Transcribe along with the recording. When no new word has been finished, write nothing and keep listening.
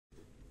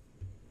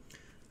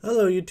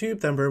Hello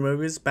YouTube,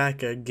 Thumper is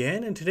back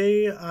again, and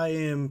today I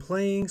am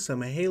playing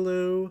some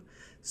Halo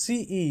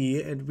CE,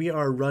 and we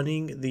are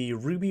running the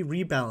Ruby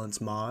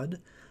Rebalance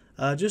mod.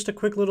 Just a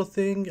quick little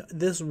thing,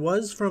 this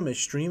was from a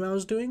stream I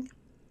was doing,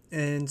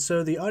 and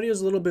so the audio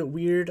is a little bit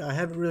weird. I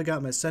haven't really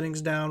got my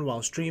settings down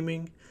while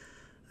streaming.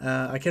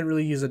 I can't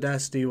really use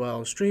Audacity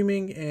while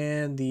streaming,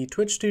 and the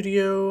Twitch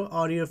Studio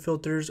audio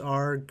filters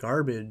are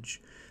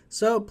garbage.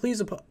 So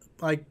please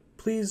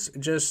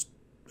just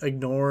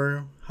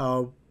ignore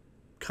how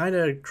kind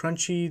of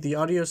crunchy the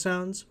audio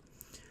sounds.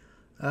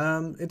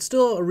 It's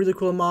still a really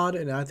cool mod,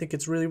 and I think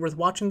it's really worth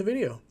watching the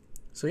video.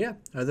 So yeah,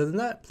 other than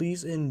that,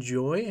 please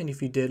enjoy, and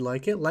if you did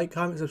like it, like,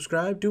 comment,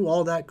 subscribe, do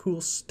all that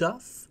cool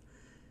stuff,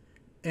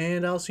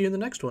 and I'll see you in the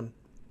next one.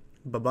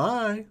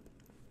 Bye-bye!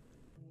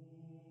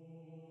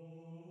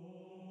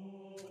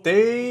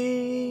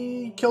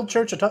 They killed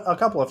Church a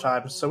couple of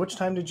times, so which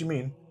time did you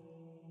mean?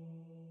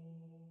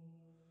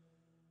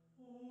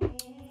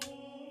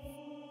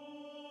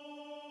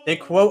 They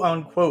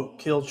quote-unquote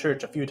killed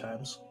Church a few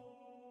times.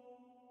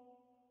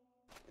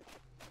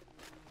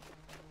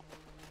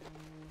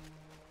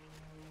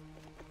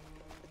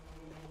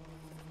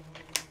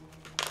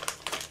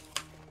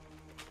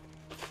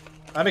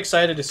 I'm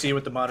excited to see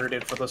what the modder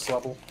did for this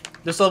level.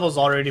 This level is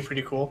already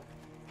pretty cool.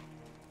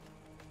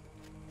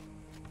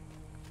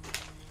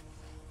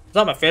 It's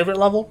not my favorite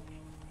level,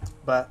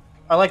 but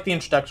I like the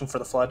introduction for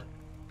the Flood.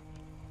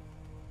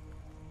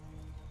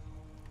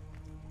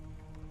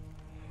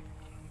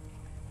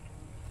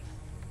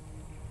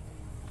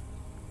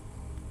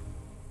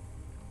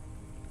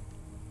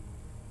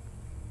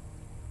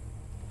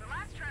 The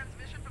last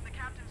transmission from the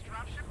captain's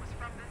dropship was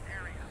from this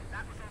area.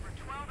 That was over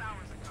 12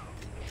 hours ago.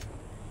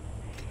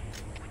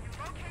 When you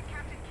locate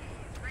Captain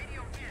Keyes,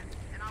 radio in,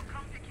 and I'll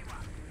come pick you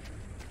up.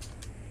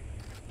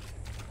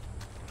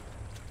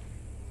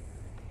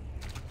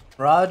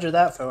 Roger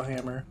that,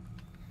 Fohammer.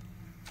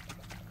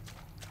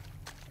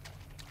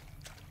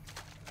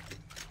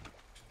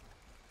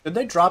 Did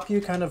they drop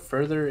you kind of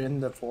further in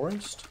the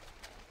forest?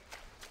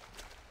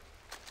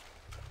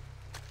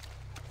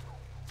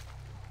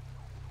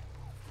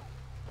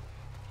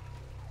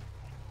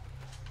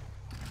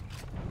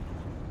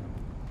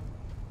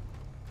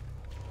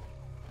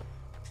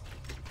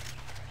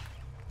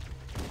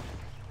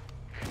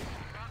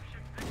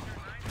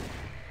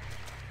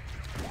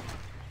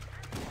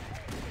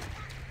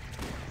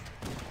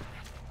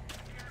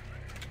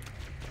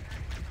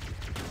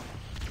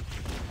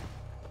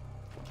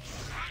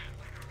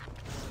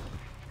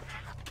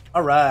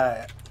 All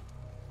right.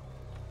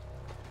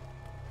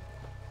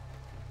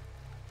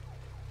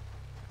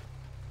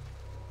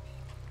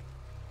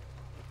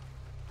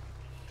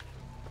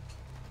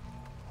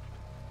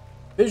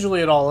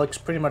 Visually, it all looks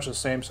pretty much the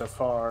same so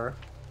far.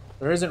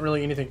 There isn't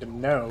really anything to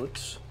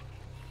note.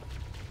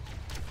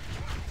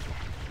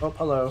 Oh,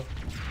 hello.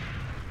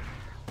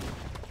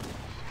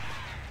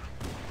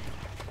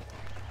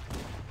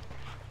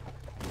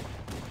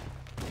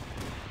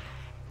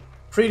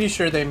 Pretty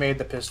sure they made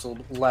the pistol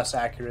less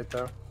accurate,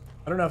 though.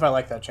 I don't know if I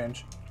like that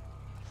change.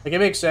 Like, it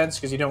makes sense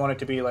because you don't want it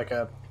to be like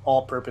a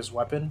all-purpose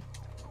weapon.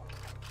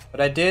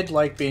 But I did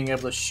like being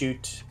able to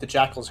shoot the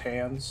Jackal's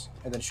hands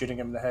and then shooting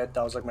him in the head.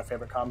 That was like my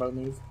favorite combo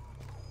move.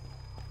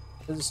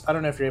 I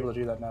don't know if you're able to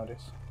do that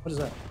nowadays. What is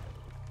that?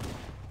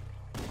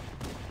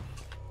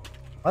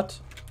 What?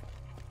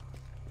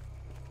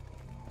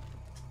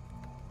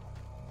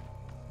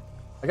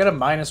 I got a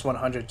minus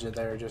 100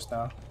 there just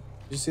now.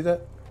 Did you see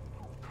that?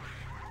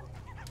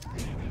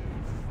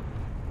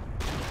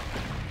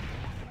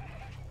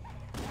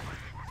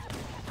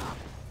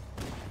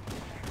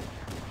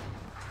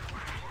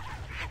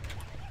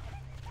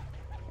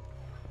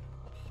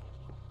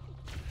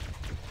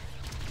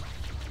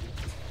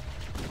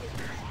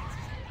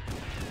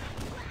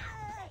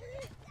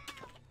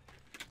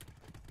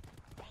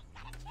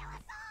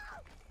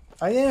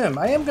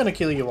 I am gonna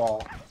kill you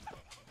all.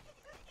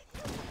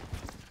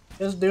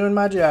 Just doing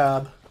my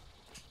job.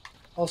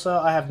 Also,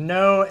 I have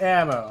no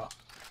ammo.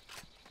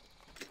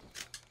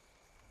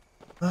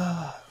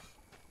 I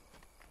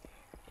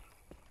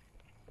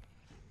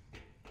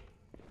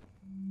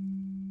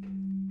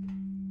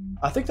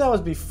think that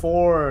was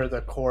before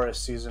the chorus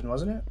season,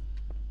 wasn't it?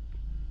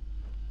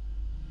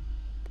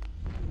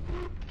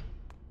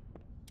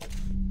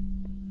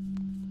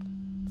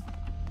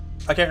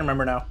 I can't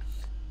remember now.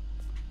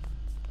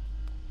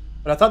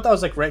 But I thought that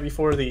was like right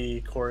before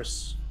the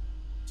chorus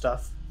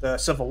stuff. The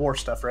Civil War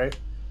stuff, right?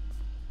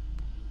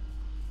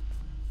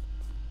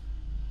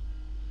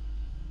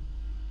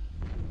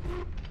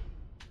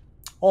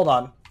 Hold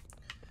on.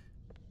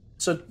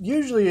 So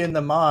usually in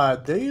the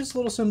mod, these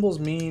little symbols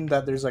mean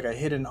that there's like a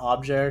hidden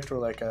object or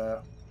like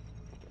a...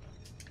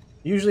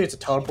 Usually it's a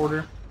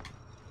teleporter.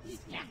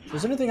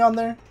 Is there anything on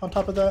there on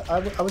top of that?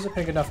 I wasn't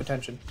paying enough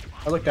attention.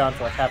 I looked down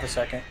for like half a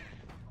second.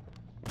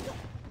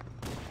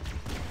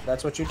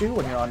 That's what you do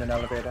when you're on an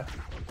elevator.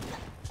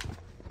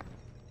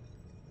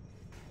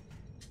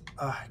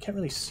 I can't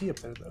really see up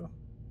there though.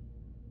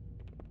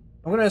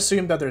 I'm going to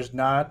assume that there's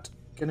not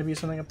going to be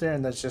something up there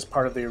and that's just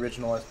part of the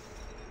original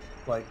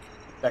like,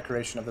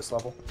 decoration of this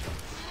level.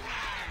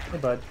 Hey,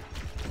 bud.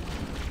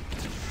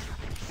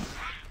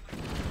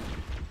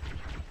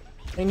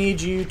 I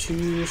need you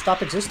to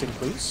stop existing,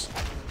 please.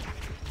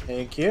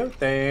 Thank you.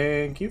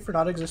 Thank you for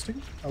not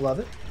existing. I love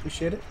it.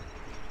 Appreciate it.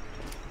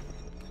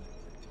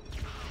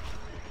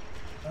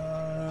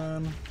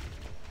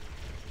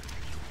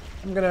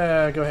 I'm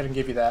gonna go ahead and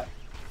give you that.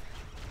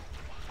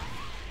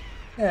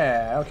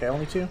 Yeah, okay,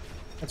 only 2.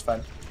 That's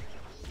fine.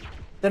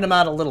 Thin them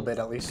out a little bit,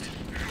 at least.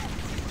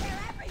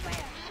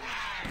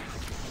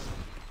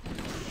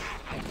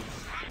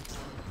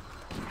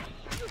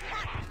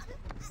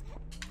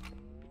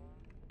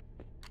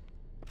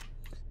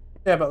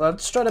 Yeah, but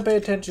let's try to pay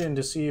attention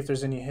to see if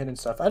there's any hidden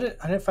stuff. I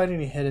didn't find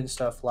any hidden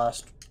stuff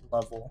last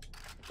level.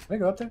 Can I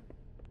go up there?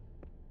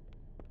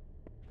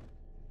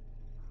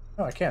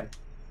 Oh, I can.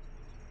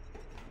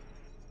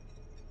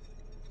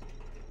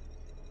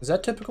 Is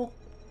that typical?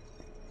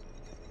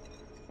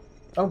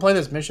 I don't play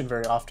this mission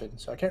very often,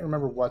 so I can't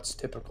remember what's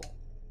typical.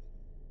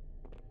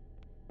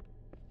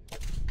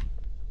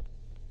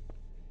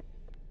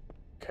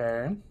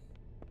 Okay.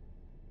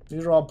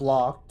 These are all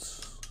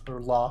blocked. Or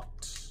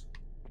locked.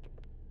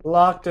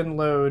 Locked and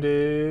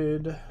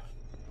loaded.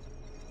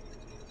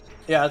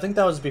 Yeah, I think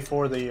that was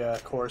before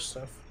the core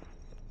stuff.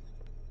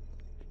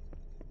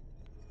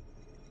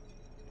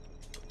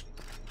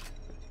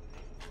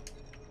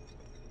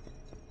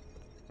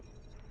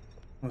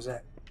 What was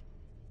that?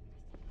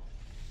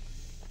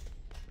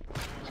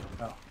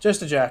 Oh,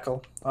 just a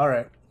jackal.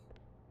 Alright.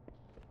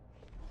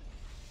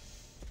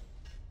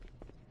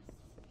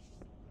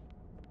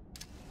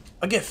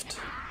 A gift.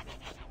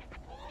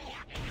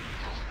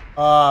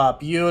 Ah,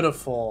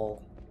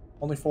 beautiful.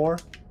 Only 4?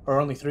 Or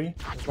only 3?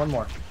 There's one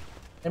more.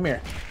 Come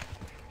here.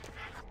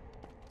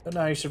 Don't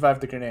know how you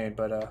survived the grenade,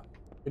 but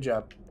good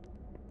job.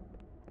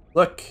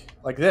 Look,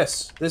 like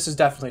this. This is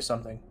definitely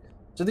something.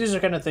 So these are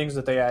kind of things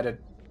that they added.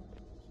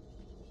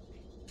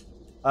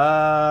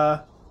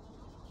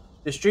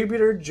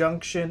 Distributor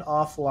junction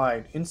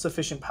offline.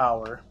 Insufficient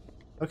power.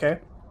 Okay.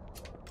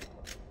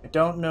 I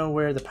don't know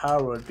where the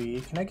power would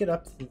be. Can I get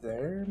up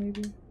there,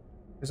 maybe?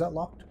 Is that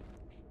locked?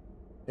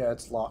 Yeah,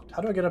 it's locked.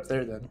 How do I get up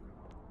there, then?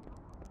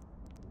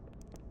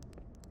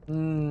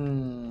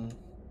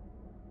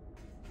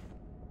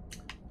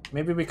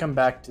 Maybe we come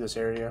back to this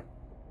area.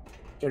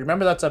 Okay,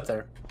 remember that's up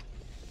there.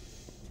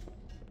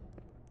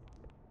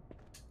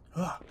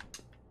 What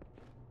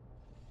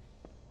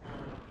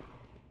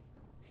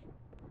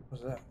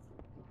was that?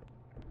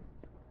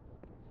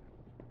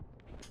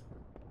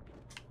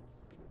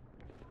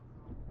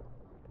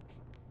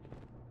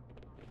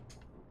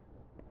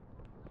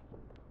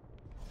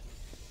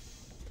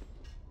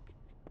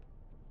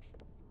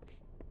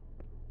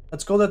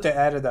 That's cool that they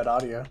added that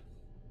audio.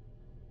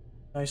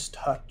 Nice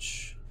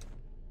touch.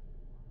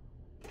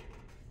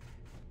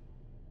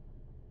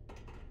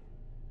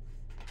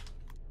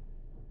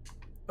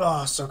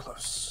 Oh, so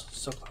close.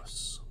 So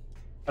close.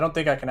 I don't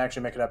think I can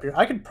actually make it up here.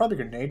 I could probably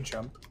grenade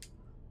jump.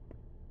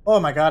 Oh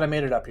my god, I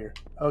made it up here.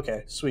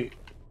 Okay, sweet.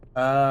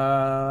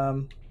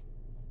 How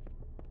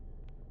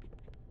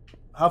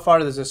far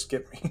does this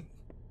get me?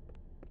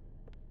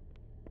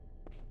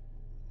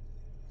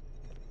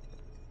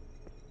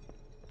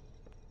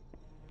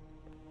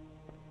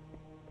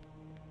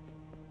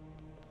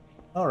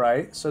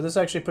 Alright, so this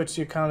actually puts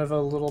you kind of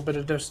a little bit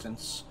of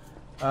distance.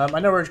 I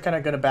know we're kind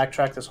of going to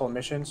backtrack this whole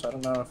mission, so I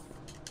don't know if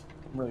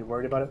I'm really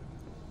worried about it.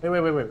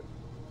 Wait.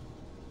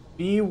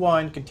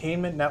 B1,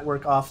 containment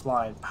network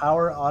offline.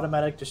 Power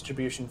automatic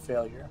distribution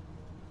failure.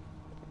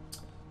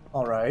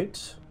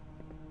 Alright.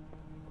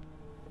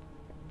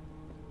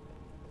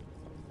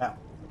 Now.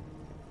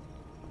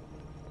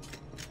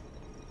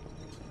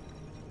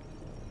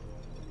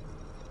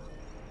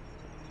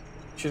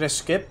 Should I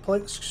skip,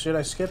 please? Should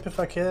I skip if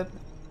I can?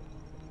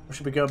 Or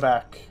should we go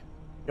back?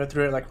 Go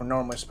through it like we're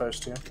normally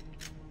supposed to.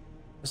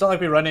 It's not like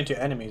we run into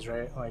enemies,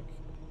 right? Like,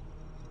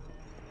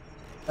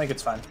 I think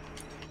it's fine.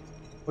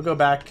 We'll go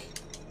back,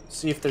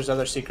 see if there's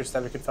other secrets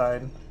that we could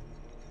find.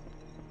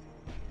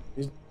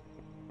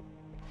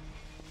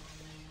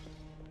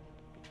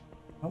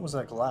 What was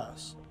that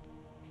glass?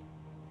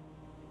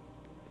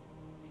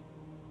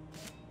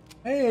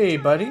 Hey,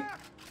 buddy.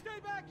 Stay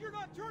back! You're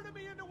not turning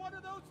me into one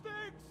of those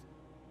things!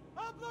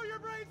 I'll blow your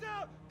brains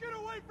out! Get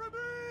away from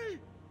me!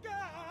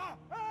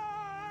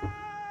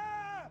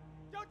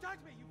 Don't touch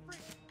me, you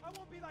freak! I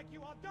won't be like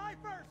you. I'll die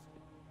first!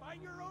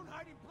 Find your own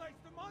hiding place.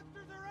 The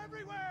monsters are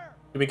everywhere!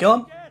 Did we kill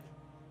him? Dead.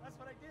 That's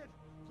what I did.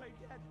 Play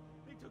dead.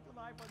 They took the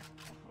live ones.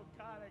 Oh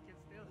god, I can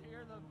still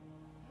hear them.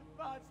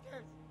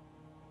 Monsters!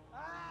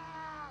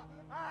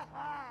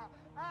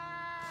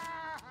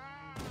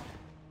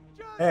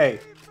 Just Hey.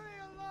 leave me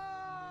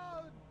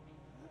alone!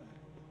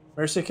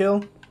 Mercy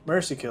kill?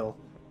 Mercy kill.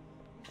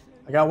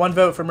 I got 1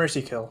 vote for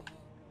mercy kill.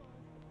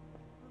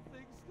 The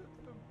things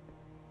took them.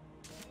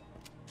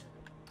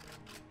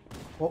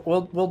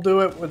 We'll do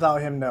it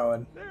without him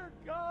knowing. They're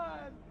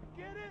gone!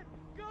 Get it?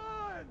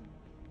 Gone!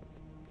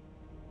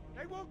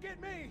 They won't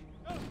get me!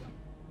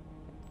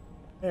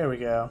 There we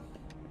go.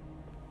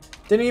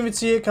 Didn't even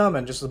see it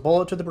coming, just a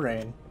bullet to the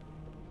brain.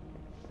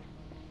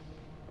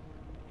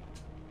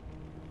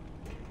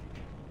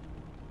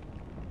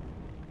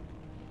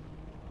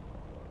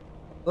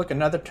 Look,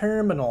 another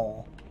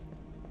terminal.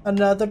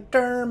 Another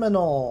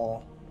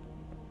terminal.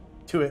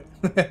 To it.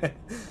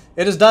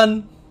 It is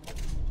done.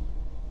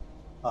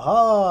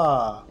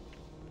 Aha.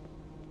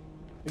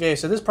 Okay,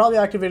 so this probably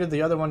activated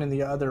the other one in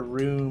the other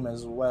room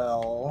as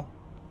well.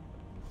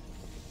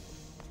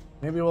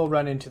 Maybe we'll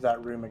run into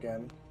that room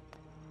again.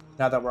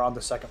 Now that we're on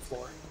the second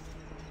floor.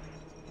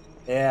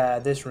 Yeah,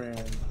 this room.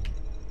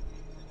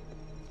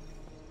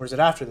 Or is it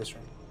after this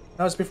room?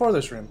 No, it's before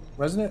this room,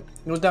 wasn't it?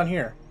 It was down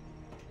here.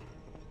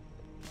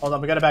 Hold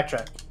on, we gotta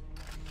backtrack.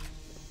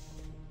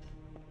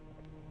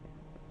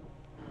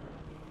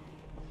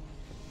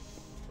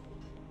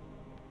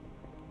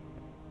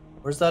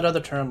 Where's that other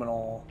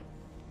terminal?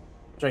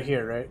 It's right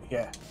here, right?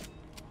 Yeah.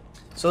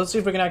 So let's see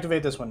if we can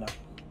activate this one now.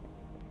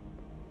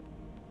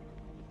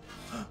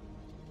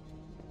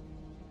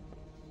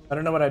 I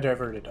don't know what I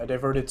diverted. I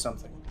diverted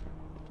something.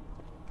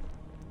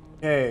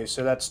 Okay,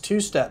 so that's 2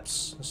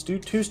 steps. Let's do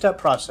 2-step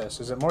process.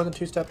 Is it more than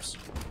 2 steps?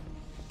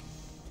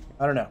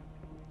 I don't know.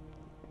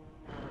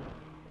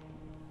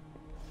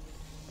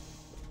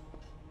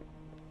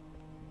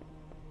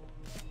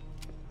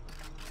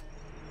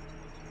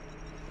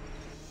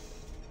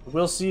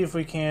 We'll see if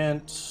we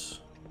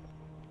can't...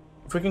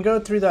 If we can go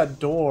through that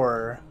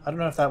door... I don't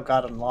know if that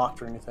got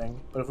unlocked or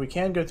anything, but if we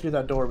can go through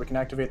that door, we can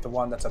activate the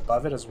one that's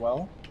above it as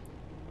well.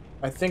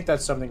 I think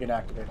that's something we can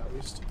activate at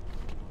least.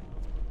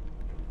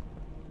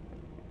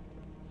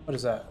 What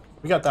is that?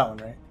 We got that one,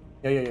 right?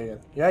 Yeah,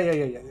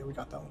 we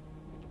got that one.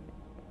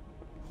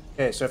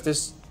 Okay, so if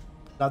this...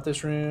 Not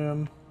this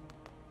room...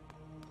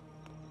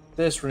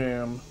 This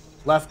room...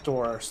 Left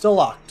door... Still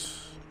locked.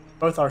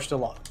 Both are still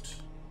locked.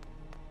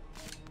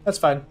 That's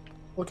fine.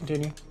 We'll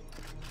continue.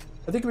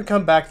 I think we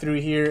come back through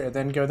here and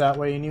then go that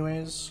way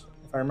anyways,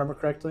 if I remember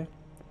correctly.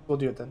 We'll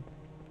do it then.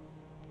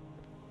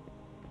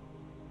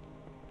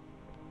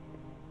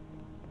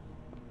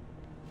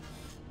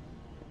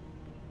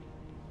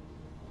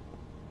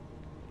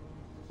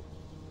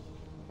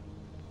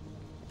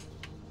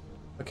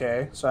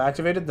 Okay, so I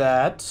activated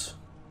that.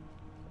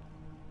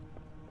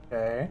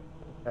 Okay.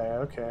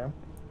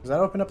 Does that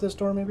open up this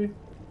door maybe?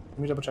 Let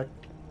me double check.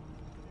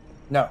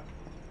 No.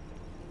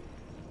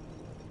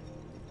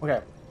 Okay,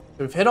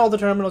 so we've hit all the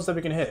terminals that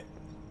we can hit.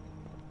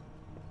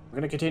 We're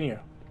gonna continue.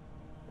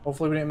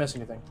 Hopefully we didn't miss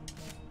anything.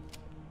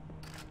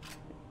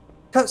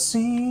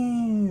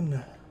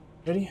 Cutscene!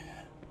 Ready?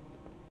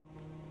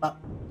 Ah.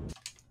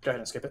 Go ahead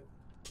and skip it.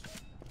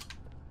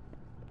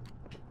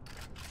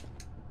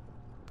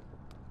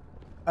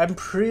 I'm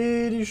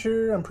pretty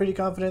sure, I'm pretty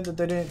confident that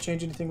they didn't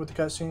change anything with the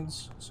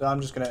cutscenes, so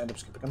I'm just gonna end up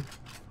skipping them.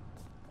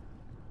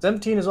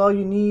 17 is all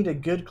you need, a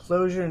good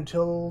closure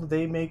until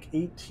they make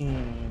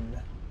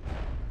 18.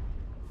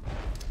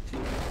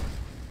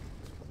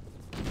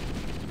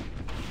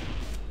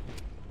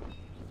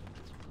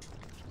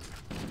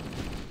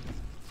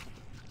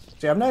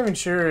 See, I'm not even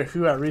sure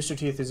who at Rooster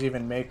Teeth is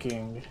even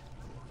making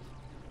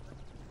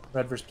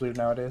Red vs. Blue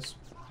nowadays.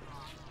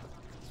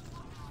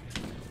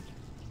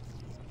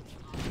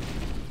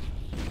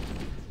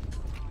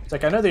 It's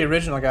like, I know the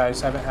original guys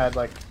haven't had,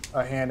 like,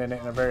 a hand in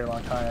it in a very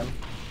long time.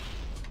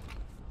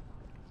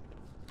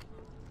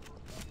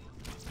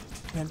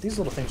 Man, these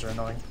little things are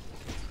annoying.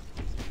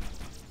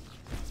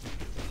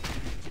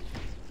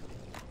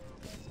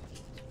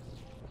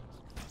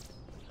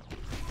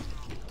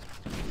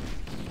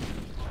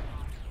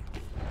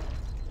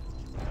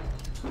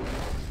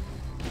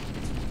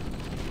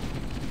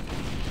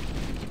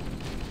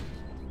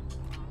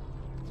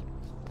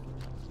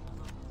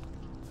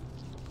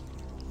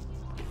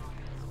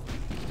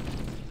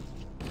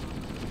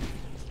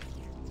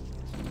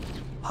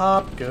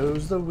 Pop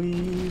goes the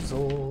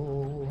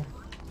weasel.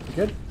 You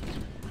good?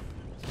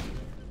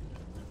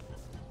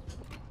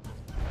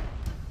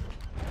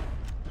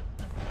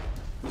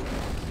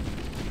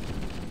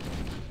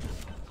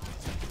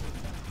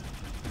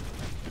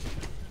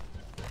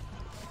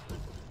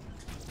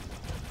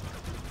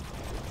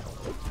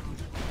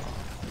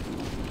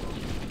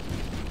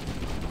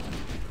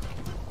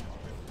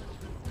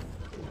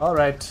 All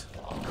right.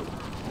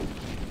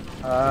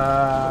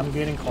 I'm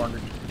getting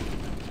cornered.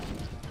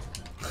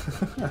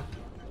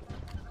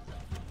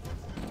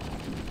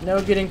 No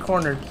getting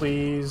cornered,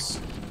 please.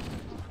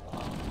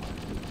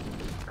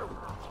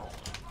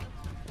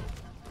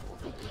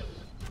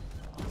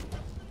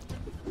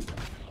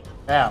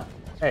 Ow.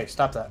 Hey,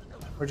 stop that.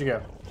 Where'd you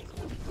go?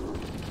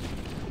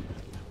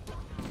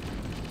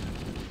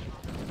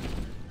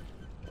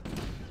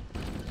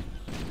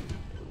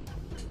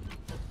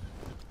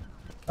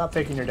 Stop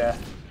faking your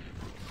death.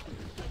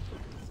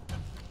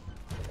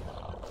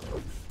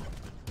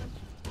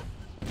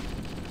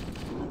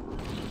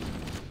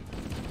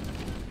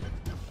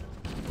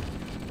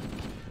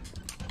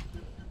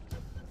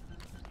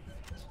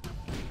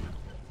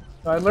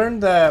 I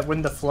learned that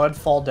when the flood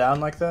fall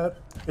down like that,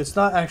 it's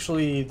not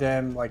actually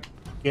them like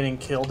getting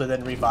killed and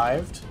then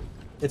revived.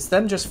 It's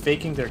them just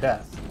faking their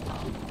death.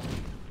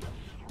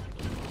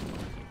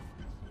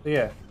 So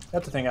yeah,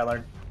 that's the thing I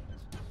learned.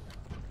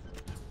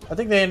 I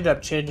think they ended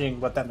up changing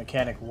what that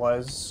mechanic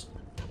was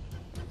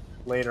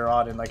later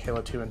on in like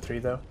Halo 2 and 3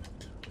 though.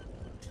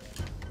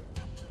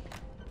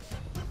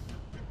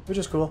 Which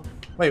is cool.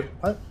 Wait,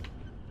 what?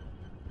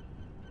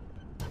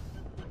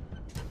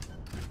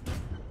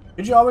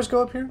 Did you always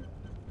go up here?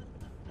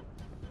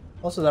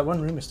 Also, that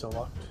one room is still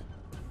locked.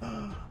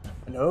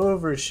 An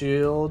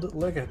overshield.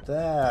 Look at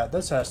that.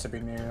 This has to be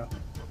new.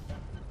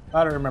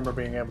 I don't remember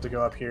being able to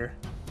go up here.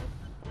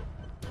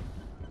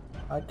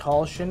 I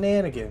call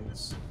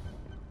shenanigans.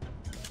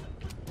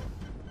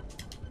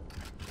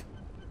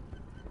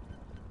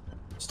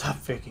 Stop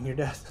faking your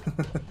death.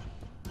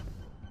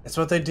 That's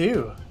what they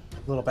do.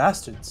 Little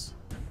bastards.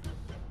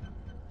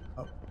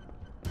 Oh.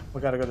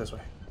 We gotta go this way.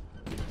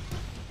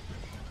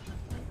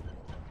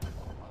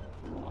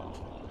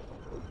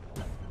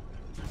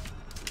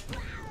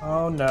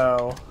 Oh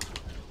no.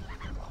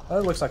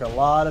 That looks like a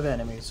lot of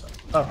enemies.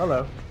 Oh,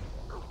 hello.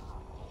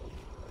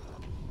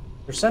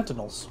 They're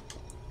sentinels.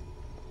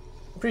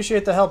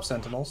 Appreciate the help,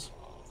 sentinels.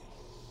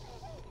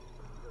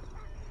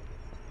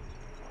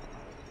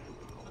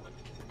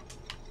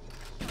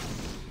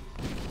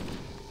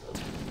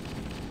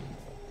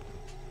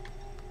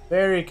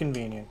 Very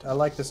convenient. I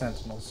like the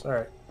sentinels.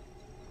 Alright.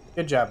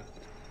 Good job.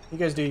 You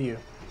guys do you.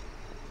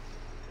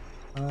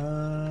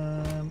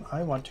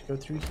 I want to go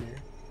through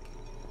here.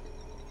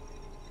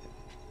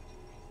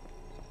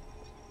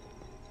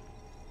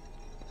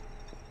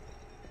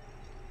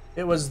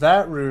 It was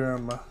that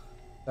room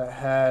that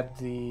had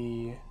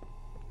the...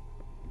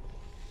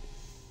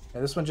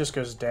 Yeah, this one just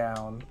goes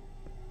down.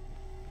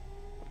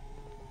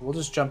 We'll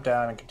just jump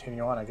down and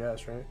continue on, I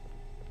guess, right?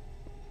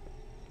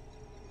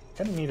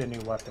 Kind of need a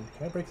new weapon.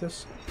 Can I break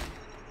this?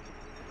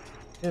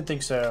 Didn't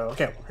think so.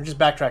 Okay, we're just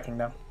backtracking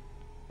now.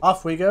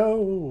 Off we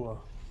go!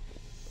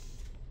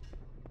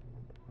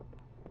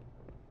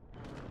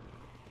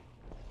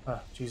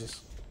 Ah,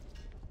 Jesus.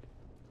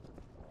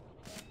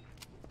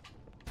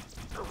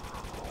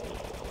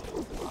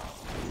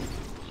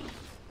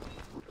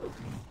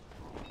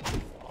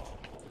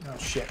 Oh,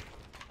 shit.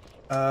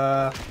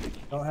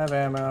 Don't have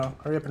ammo.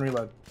 Hurry up and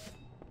reload.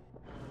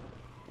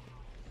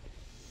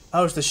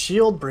 Oh, it's the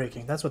shield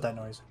breaking. That's what that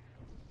noise.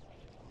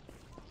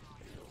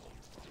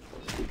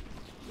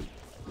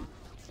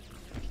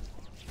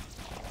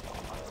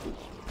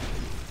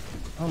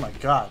 Oh my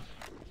god.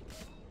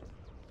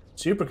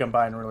 Super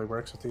Combine really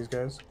works with these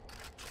guys.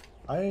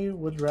 I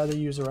would rather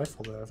use a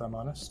rifle though, if I'm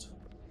honest.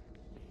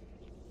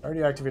 I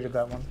already activated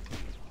that one.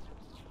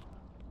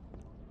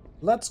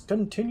 Let's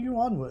continue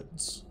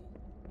onwards.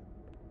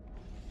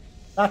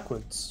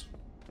 Backwards.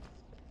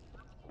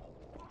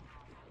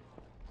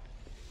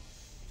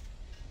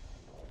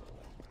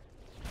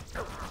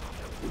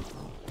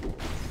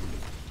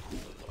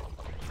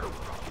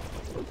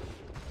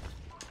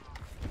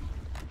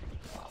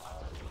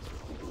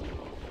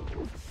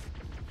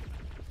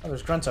 Oh,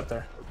 there's grunts up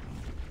there.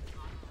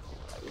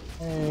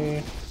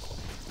 Hey.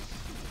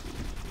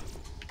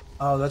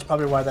 Oh, that's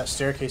probably why that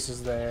staircase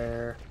is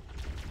there.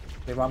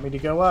 They want me to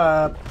go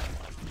up.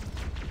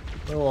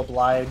 They'll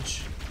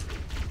oblige.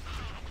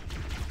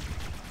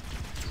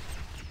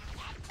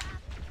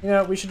 You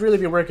know, we should really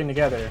be working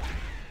together.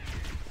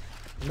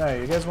 No,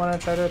 you guys want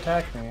to try to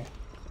attack me.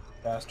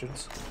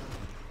 Bastards.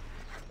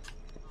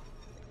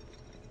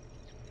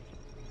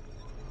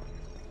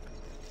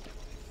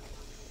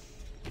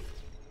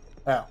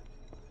 Ow.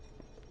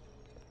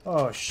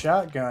 Oh,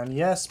 shotgun.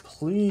 Yes,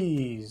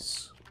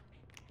 please.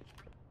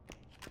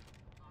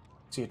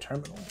 See a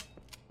terminal.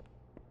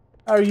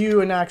 Are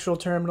you an actual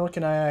terminal?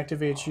 Can I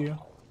activate you?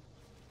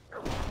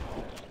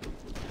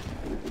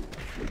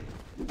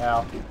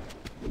 Ow.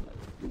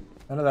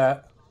 None of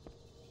that.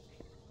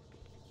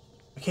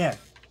 I can't.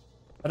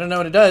 I don't know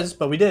what it does,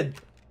 but we did.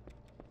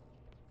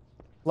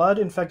 Blood,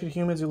 infected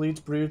humans,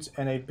 elites, brutes,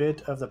 and a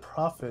bit of the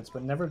prophets,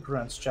 but never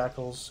grunts,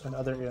 jackals, and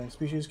other alien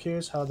species.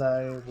 Curious how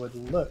that would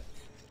look.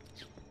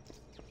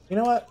 You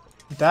know what?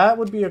 That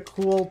would be a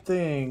cool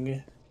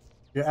thing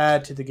to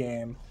add to the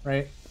game,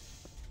 right?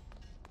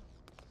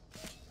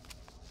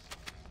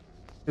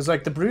 Because,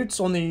 like, the brutes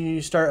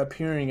only start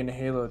appearing in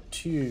Halo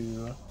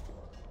 2.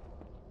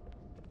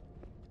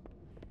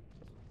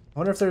 I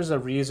wonder if there's a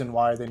reason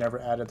why they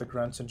never added the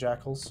grunts and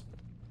jackals.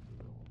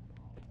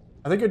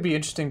 I think it'd be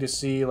interesting to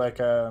see, like,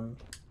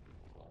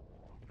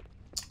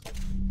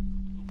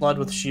 blood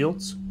with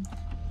shields.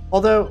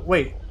 Although,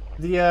 wait,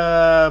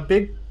 the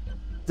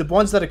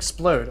ones that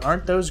explode,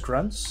 aren't those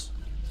grunts?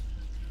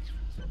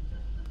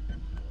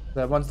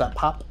 The ones that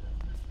pop?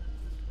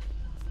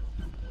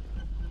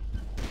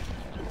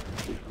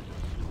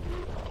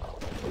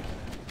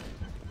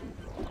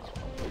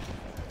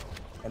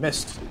 I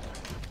missed.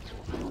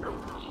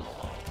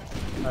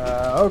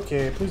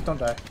 Okay, please don't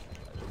die.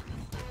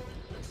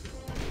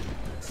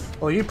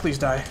 Well, you please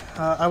die.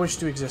 I wish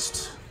to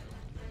exist.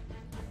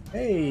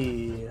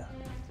 Hey!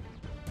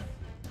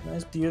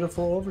 Nice,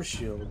 beautiful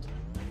overshield.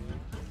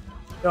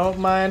 Don't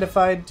mind if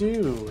I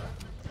do.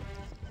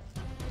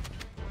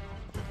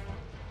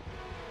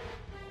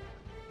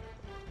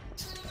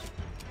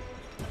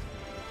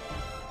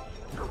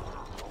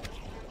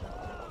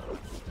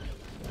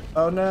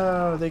 Oh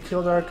no, they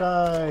killed our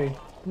guy.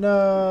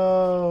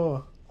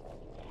 No.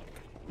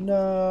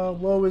 No,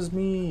 woe is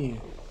me.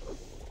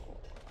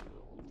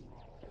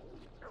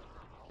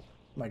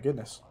 My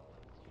goodness.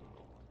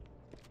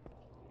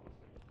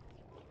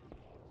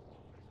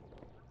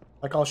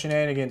 I call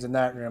shenanigans in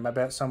that room. I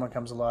bet someone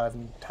comes alive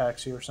and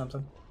attacks you or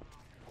something.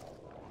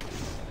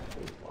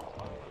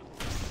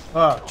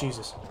 Oh,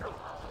 Jesus.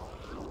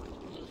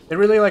 They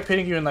really like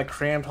putting you in like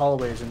crammed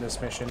hallways in this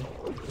mission,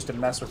 just to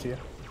mess with you.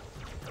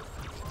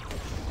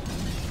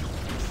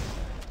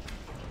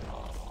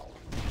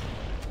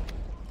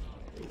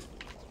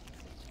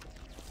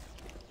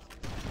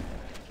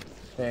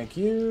 Thank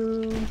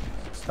you.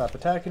 Stop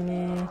attacking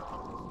me.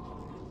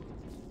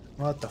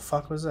 What the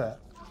fuck was that?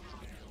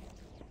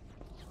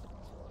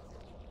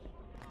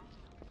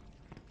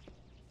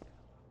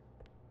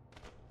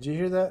 Did you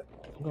hear that?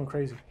 I'm going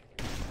crazy.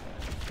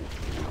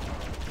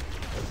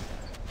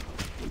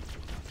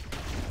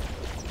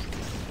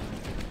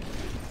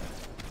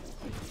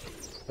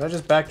 Did I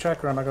just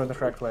backtrack or am I going the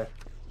correct way?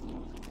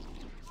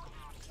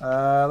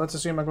 Let's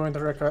assume I'm going the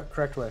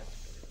correct way.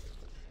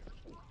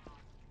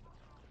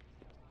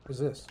 What is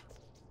this?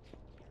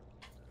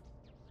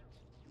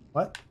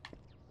 What?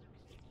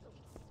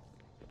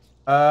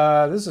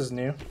 This is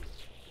new.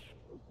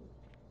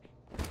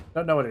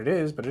 Don't know what it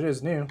is, but it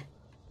is new.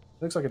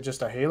 Looks like it's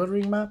just a Halo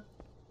ring map.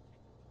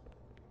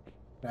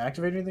 Can I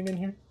activate anything in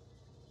here?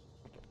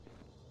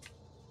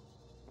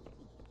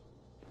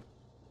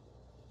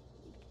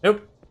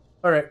 Nope.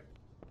 Alright.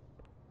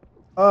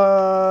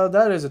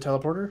 That is a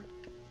teleporter.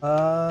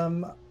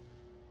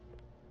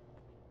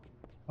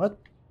 What?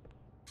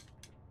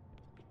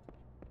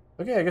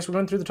 Okay, I guess we're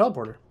going through the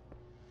teleporter.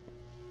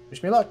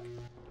 Wish me luck.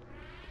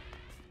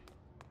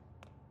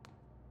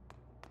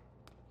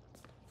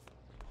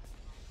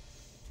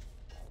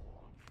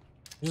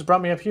 You just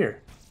brought me up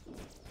here.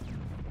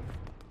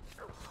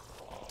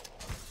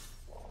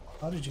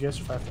 How did you guys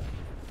survive that?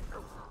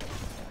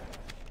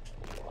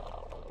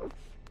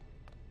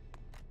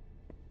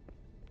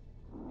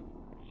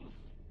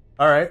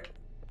 Alright.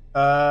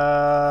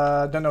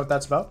 Don't know what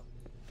that's about.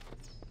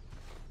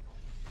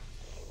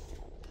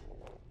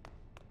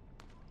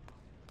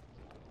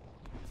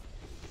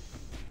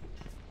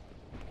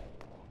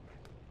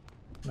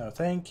 No,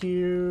 thank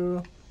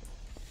you.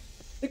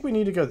 I think we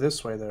need to go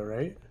this way though,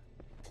 right?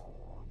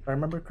 If I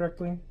remember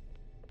correctly.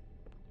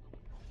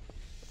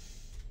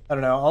 I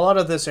don't know. A lot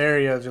of this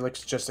area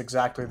looks just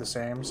exactly the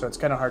same, so it's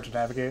kind of hard to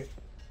navigate.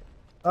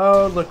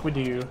 Oh, look, we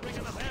do.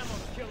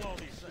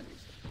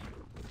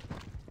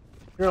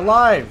 You're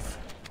alive!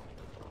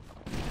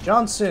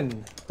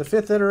 Johnson, the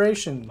 5th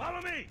iteration.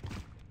 Follow me!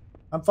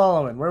 I'm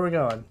following. Where are we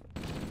going?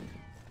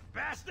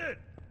 Bastard!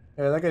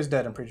 Yeah, that guy's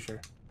dead, I'm pretty sure.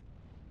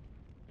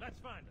 Let's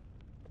find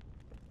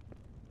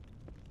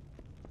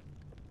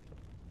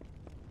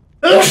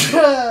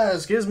him.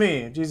 Excuse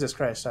me. Jesus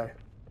Christ, sorry.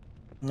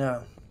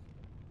 No.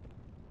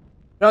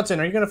 Johnson,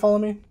 are you going to follow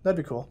me? That'd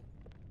be cool.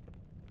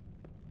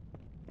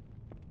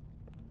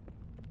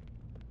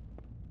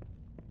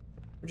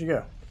 Where'd you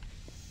go?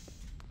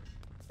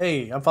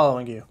 Hey, I'm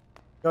following you.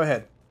 Go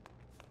ahead.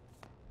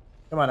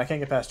 Come on, I can't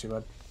get past you,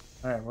 bud.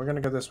 Alright, we're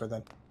gonna go this way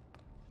then.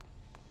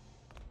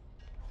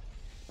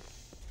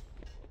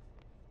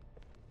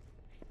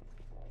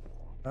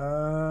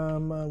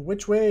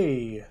 Which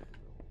way?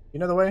 You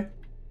know the way?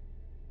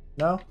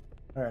 No?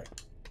 Alright.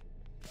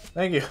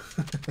 Thank you.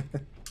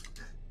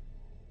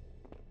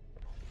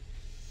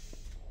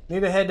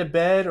 Need to head to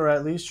bed or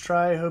at least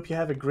try. Hope you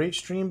have a great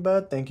stream,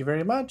 bud. Thank you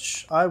very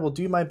much. I will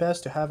do my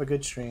best to have a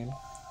good stream.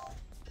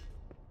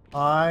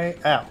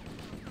 Ow.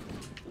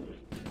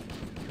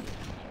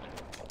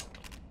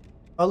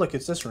 Oh, look,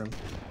 it's this room.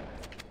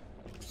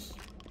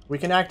 We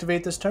can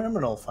activate this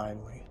terminal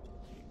finally.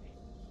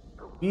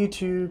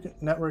 B2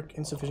 network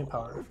insufficient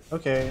power.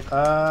 Okay,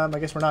 I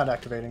guess we're not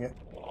activating it.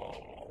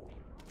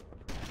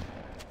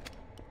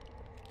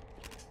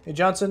 Hey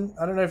Johnson,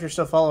 I don't know if you're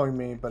still following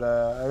me, but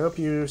I hope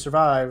you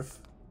survive.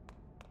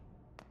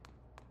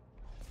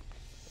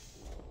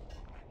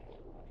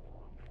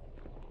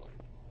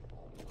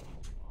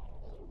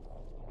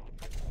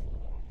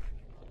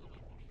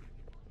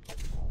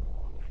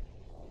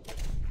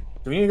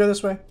 Do we need to go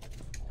this way?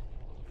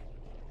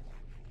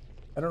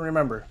 I don't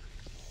remember.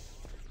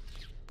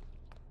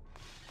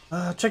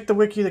 Check the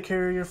wiki, the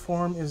carrier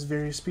form is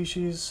various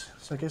species,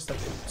 so I guess that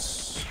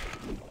fits.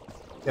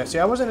 Yeah, see,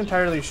 I wasn't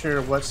entirely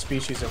sure what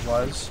species it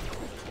was,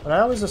 but I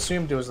always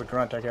assumed it was the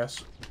grunt, I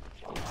guess.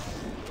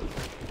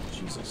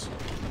 Jesus.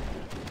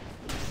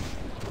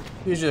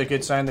 Usually a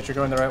good sign that you're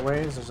going the right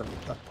way is there's an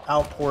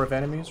outpour of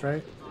enemies,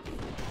 right?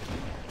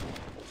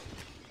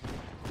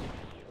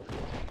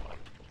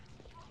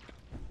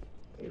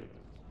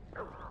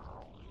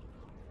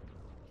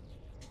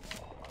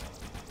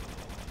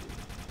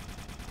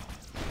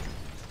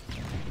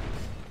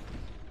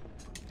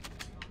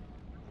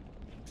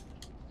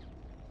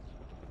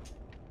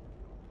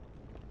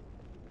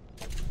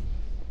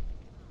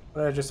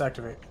 What did I just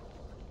activate?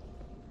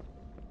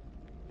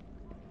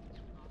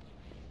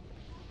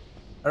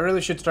 I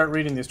really should start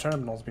reading these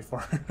terminals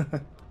before.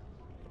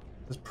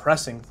 Just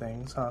pressing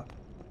things, huh?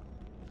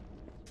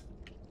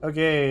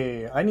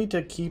 Okay, I need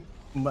to keep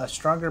a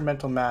stronger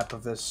mental map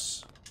of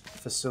this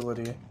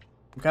facility.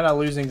 I'm kind of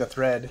losing the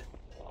thread.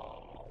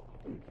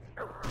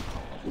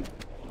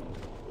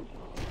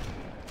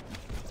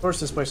 Of course,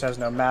 this place has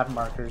no map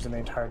markers in the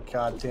entire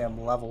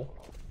goddamn level.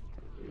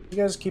 You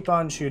guys keep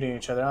on shooting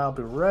each other. I'll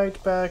be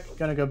right back.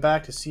 Gonna go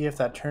back to see if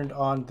that turned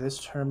on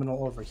this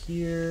terminal over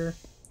here.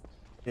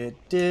 It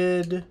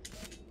did.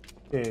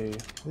 Okay,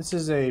 this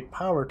is a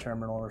power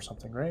terminal or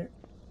something, right?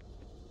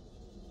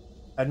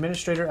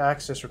 Administrator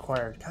access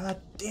required.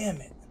 God damn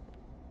it.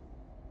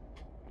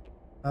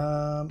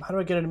 How do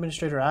I get an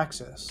administrator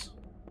access?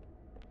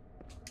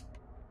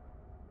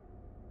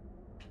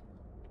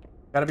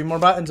 Gotta be more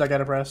buttons I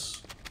gotta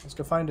press. Let's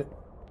go find it.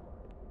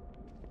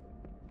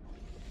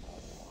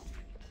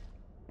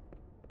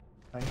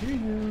 I hear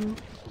you.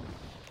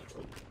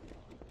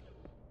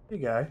 Hey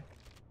guy.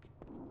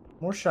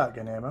 More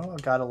shotgun ammo. I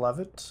gotta love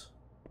it.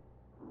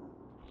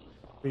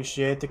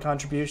 Appreciate the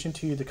contribution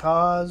to the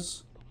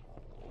cause.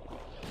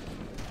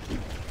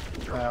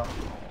 Wow.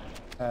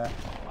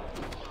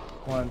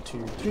 1,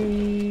 2,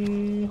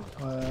 3.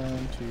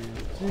 1, 2,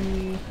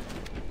 3.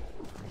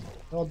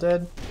 All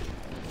dead.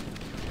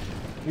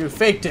 You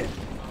faked it.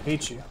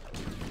 Hate you.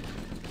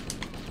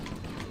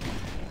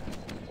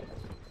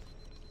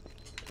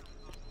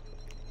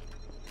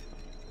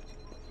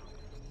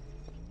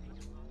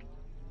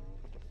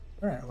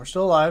 Alright, we're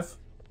still alive.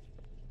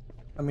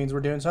 That means we're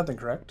doing something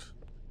correct.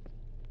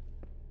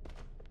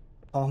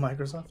 All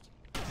Microsoft.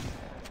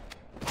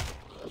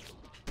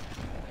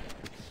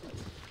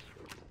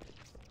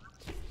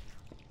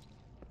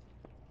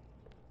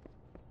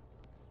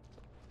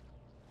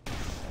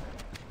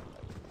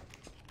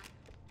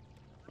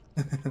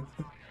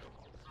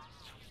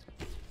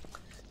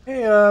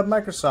 Hey,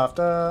 Microsoft,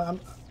 I'm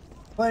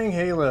playing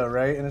Halo,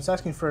 right? And it's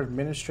asking for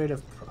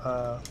administrative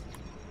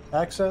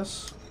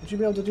access. Would you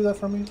be able to do that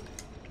for me?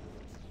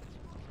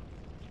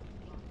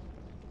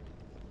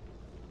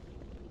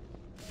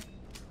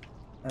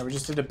 Alright, we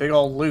just did a big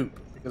old loop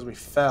because we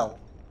fell.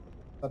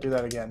 I'll do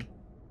that again.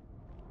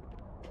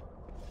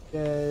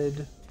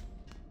 Dead.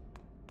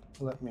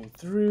 Let me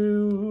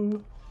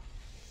through.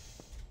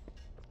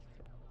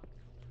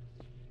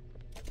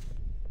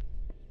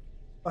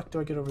 Fuck do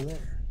I get over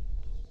there?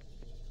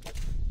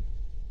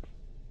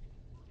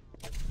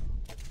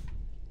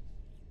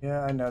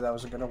 Yeah, I know that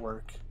wasn't gonna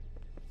work.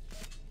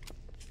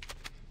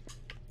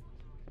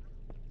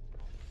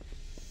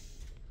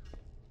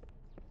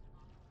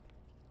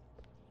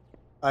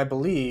 I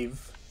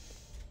believe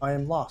I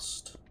am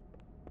lost.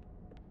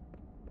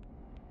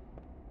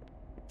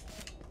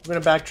 I'm gonna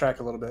backtrack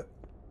a little bit.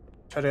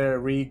 Try to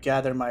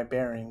regather my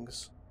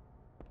bearings.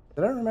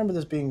 I don't remember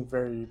this being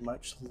very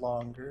much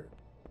longer.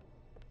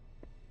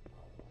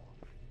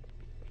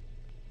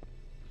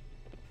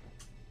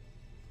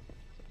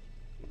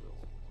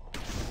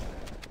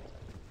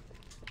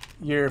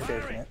 You're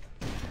faking it.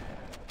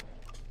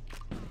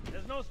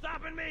 There's no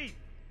stopping me.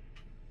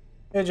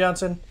 Hey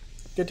Johnson,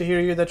 good to hear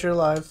you that you're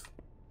alive.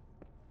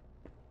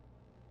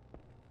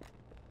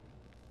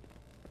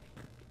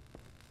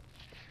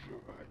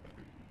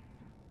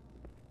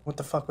 What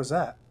the fuck was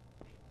that?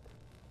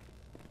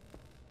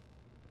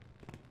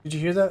 Did you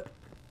hear that?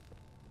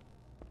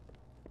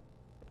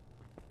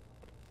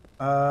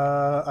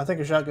 I think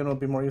a shotgun would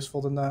be more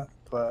useful than that,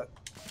 but...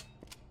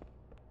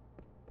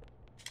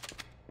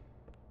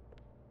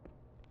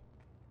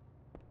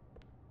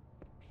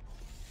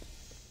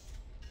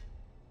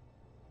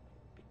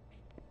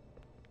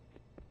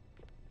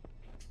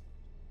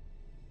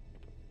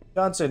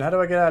 Johnson, how do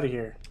I get out of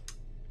here?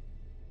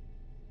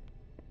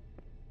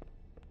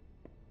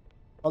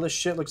 All this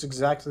shit looks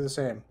exactly the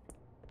same.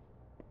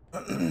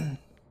 Have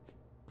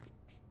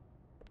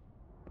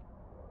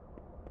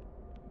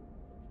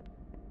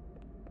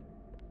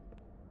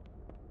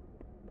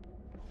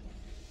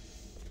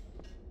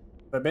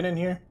I been in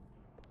here?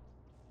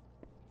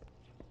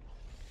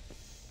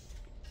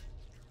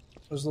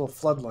 Those little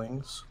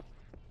floodlings.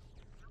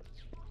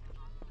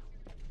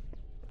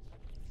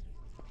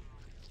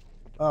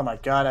 Oh my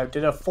god, I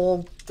did a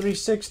full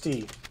 360.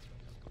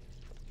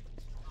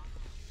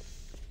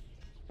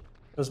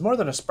 It was more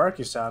than a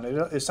sparky sound.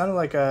 It sounded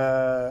like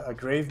a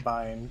grave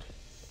bind.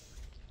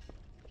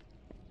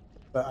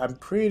 But I'm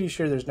pretty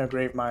sure there's no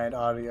grave bind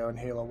audio in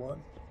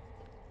Halo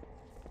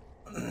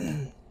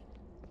 1.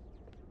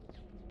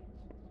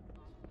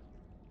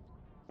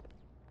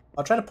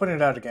 I'll try to point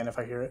it out again if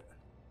I hear it.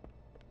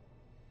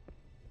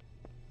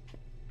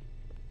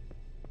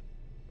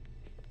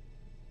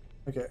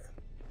 Okay.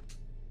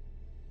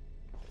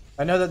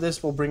 I know that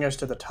this will bring us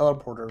to the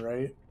teleporter,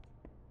 right?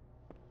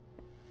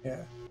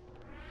 Yeah.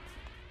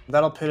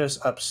 That'll put us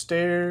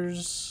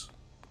upstairs.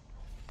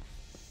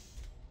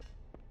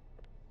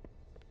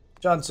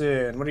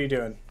 Johnson, what are you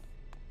doing?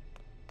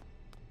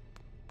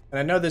 And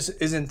I know this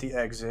isn't the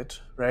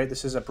exit, right?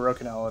 This is a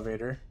broken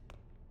elevator.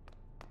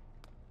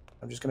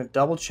 I'm just going to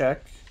double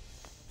check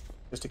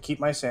just to keep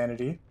my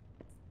sanity.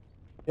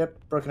 Yep,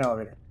 broken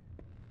elevator.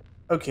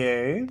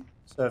 Okay,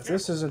 so if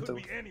this isn't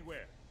the...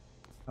 Anywhere.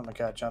 Oh my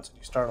god, Johnson,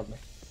 you startled me.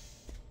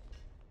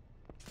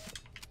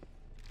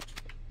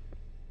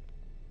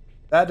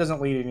 That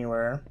doesn't lead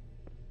anywhere.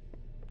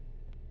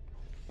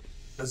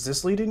 Does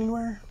this lead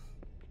anywhere?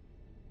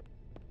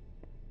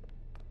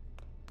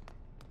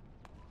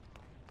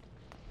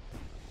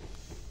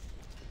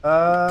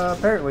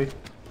 Apparently.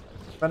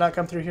 Might not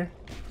come through here.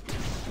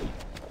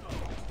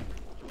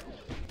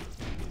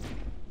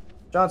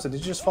 Johnson, did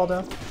you just fall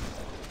down?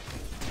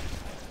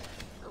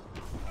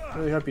 I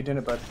really hope you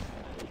didn't, bud.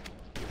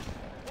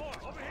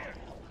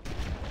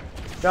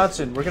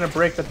 Johnson, we're gonna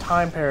break the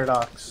time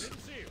paradox.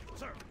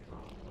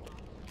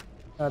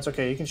 That's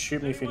okay, you can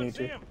shoot me if you need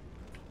to.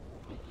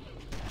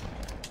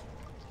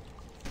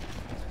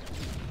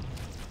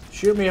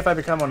 Shoot me if I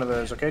become one of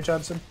those, okay,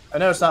 Johnson? I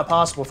know it's not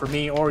possible for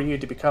me or you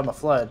to become a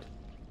flood,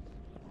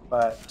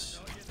 but...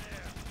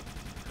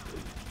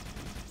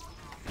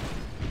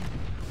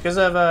 because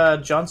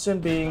of Johnson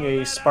being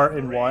a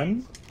Spartan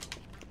 1,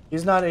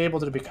 he's not able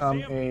to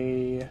become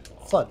a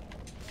flood.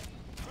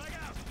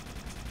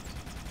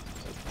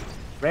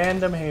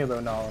 Random Halo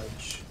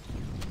knowledge.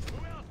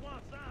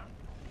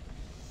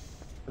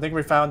 I think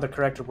we found the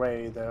correct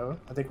way, though.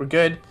 I think we're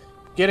good.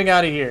 Getting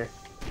out of here.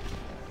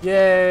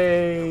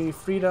 Yay!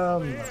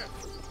 Freedom!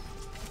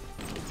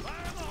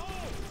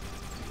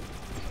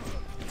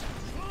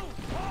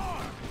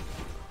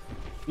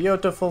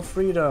 Beautiful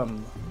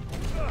freedom!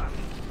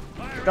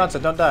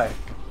 Johnson, don't die.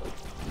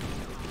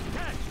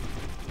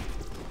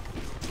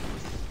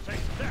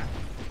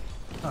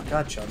 Oh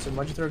god, Johnson,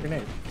 why'd you throw a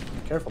grenade?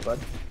 Careful, bud.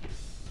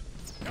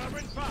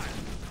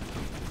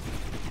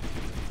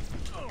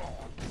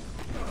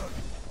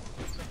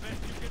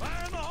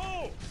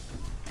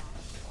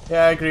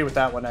 Yeah, I agree with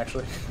that one,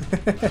 actually.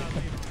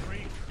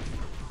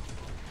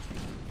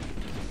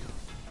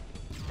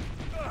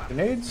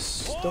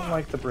 Grenades don't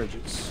like the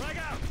bridges.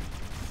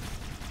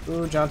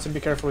 Ooh, Johnson, be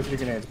careful with your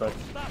grenades, bud.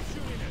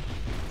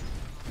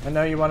 I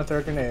know you want to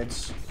throw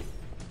grenades.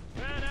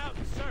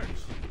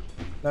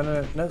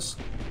 No.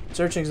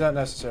 Searching's not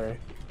necessary.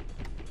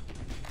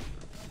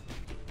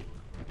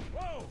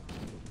 Whoa!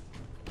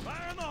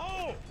 Fire in the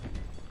hole!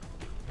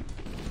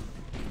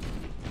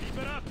 Keep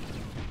it up.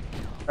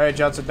 Alright,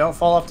 Johnson, don't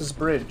fall off this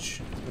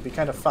bridge. You'll be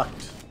kind of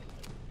fucked.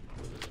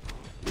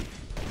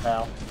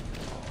 Ow.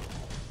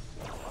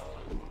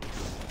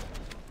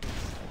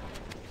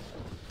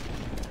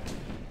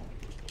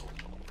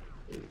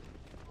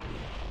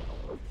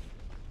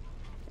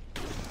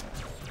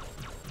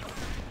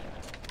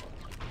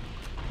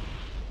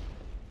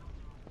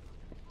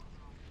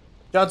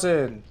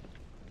 Johnson!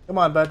 Come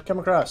on, bud. Come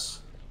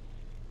across.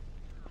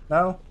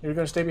 No? You're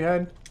gonna stay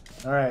behind?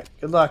 Alright.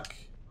 Good luck.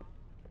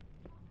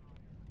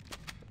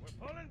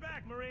 We're pulling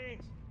back,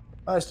 Marines.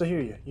 I still hear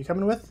you. You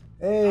coming with?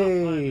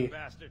 Hey!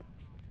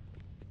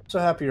 So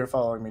happy you're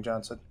following me,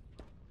 Johnson.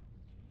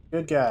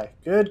 Good guy.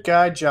 Good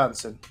guy,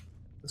 Johnson.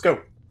 Let's go.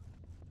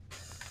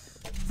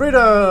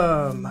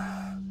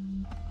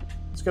 Freedom!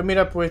 Let's go meet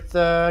up with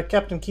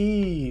Captain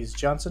Keys,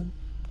 Johnson.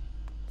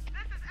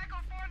 This is Echo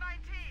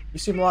 419. You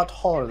seem a lot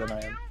taller than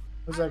I am.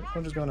 What's that?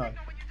 What is going on?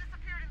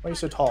 Why are you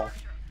so tall? What's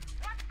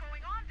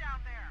going on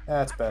down there?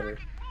 That's better.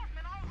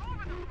 Movement all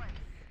over the place.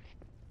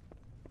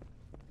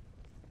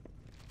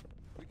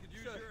 We could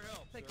use your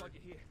help. Thank God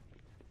you're here.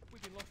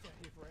 We've been lost out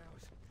here for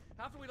hours.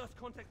 After we lost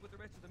contact with the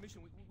rest of the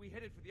mission, we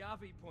headed for the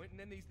RV point, and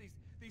then these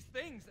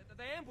things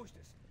they ambushed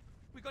us.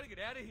 We got to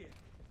get out of here.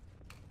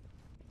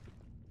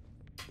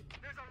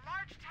 There's a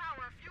large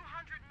tower a few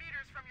hundred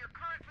meters from your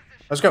current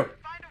position. Let's go.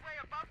 Find a way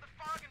above the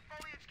fog and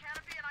foliage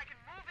canopy, and I can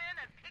move in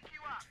and pick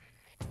you up.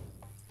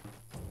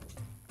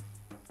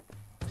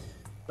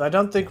 I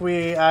don't think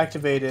we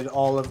activated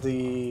all of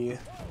the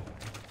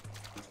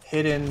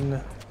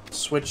hidden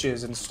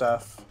switches and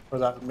stuff for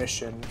that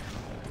mission.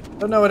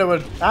 Don't know what it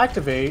would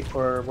activate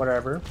or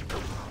whatever.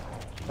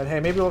 But hey,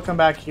 maybe we'll come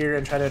back here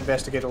and try to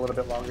investigate a little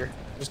bit longer.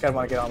 Just kind of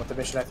want to get on with the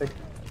mission, I think.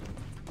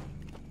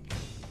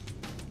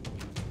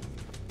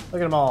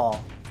 Look at them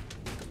all.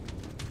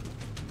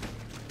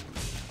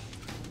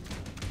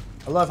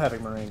 I love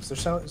having Marines.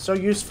 They're so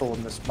useful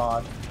in this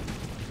mod.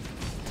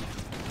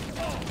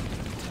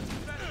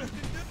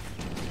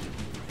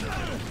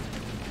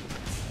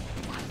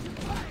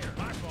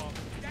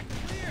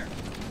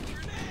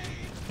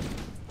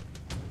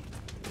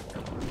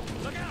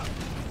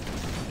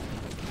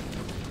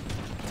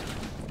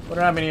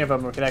 Wonder how many of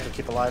them we can actually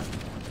keep alive.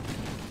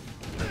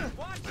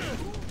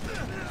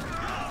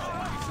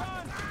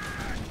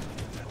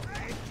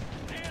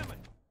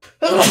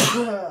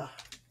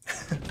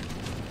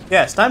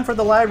 Yeah, it's time for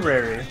the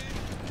library.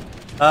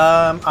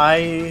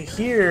 I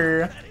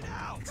hear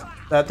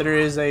that there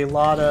is a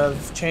lot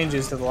of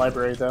changes to the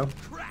library, though.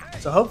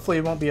 So hopefully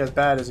it won't be as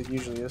bad as it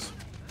usually is.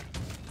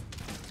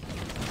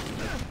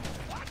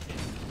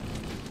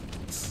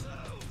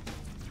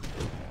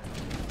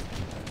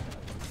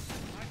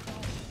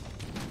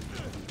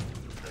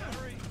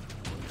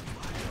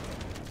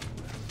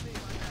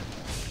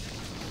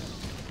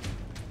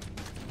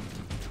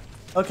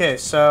 Okay,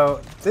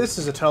 so This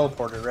is a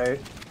teleporter, right?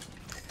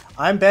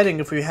 I'm betting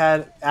if we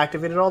had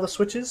activated all the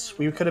switches,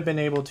 we could have been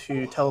able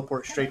to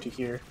teleport straight to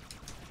here.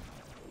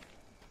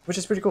 Which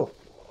is pretty cool.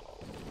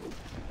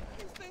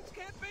 These things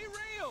can't be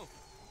real!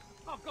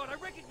 Oh god, I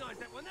recognize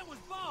that one. That was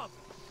Bob!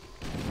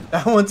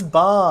 That one's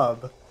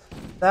Bob.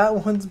 That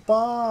one's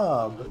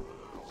Bob.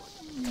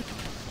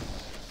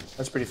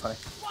 That's pretty funny.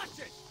 Watch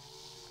it!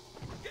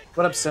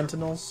 What up,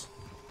 Sentinels?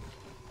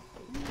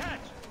 Catch!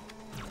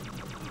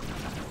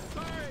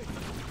 Sorry!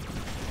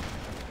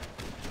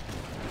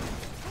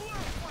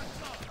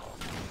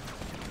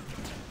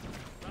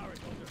 Sorry,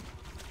 soldier.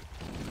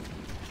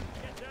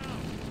 Get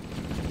down!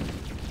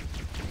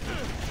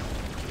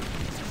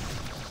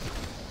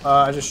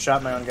 I just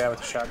shot my own guy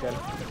with a shotgun.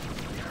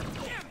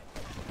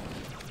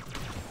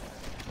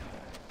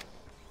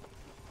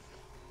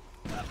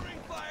 Covering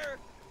fire!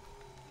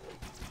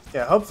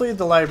 Yeah, hopefully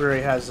the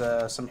library has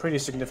some pretty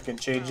significant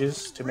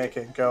changes to make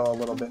it go a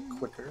little bit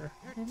quicker.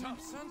 You're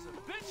tough sons of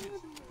bitches!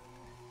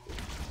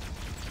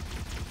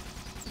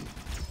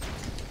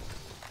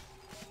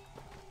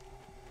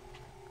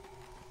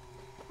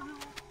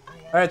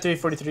 Alright,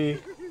 343.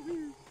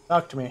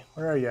 Talk to me.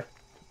 Where are you?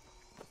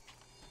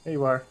 There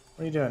you are.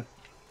 What are you doing?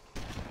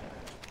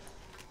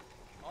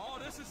 Oh,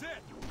 this is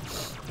it!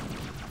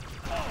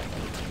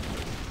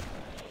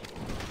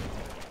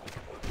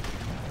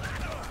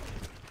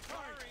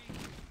 Sorry!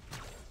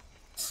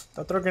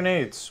 Don't throw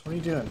grenades. What are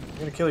you doing? You're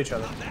gonna kill each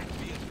other.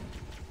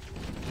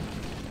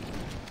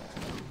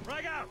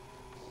 Frag out!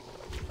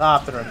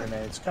 Stop throwing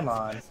grenades. Come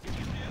on.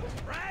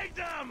 Frag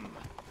them!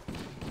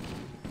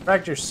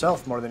 Fragged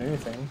yourself more than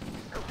anything.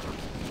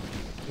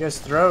 You guys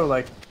throw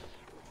like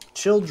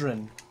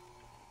children.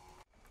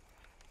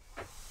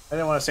 I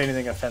didn't want to say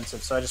anything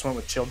offensive, so I just went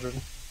with children.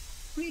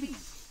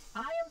 Greetings.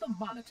 I am the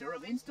monitor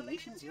of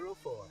Installation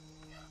 04.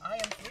 I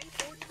am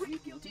 343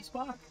 Guilty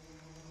Spark.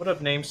 What up,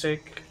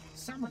 namesake?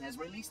 Someone has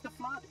released the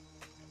flood.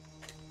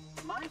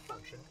 My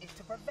function is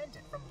to prevent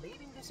it from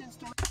leaving this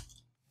installation.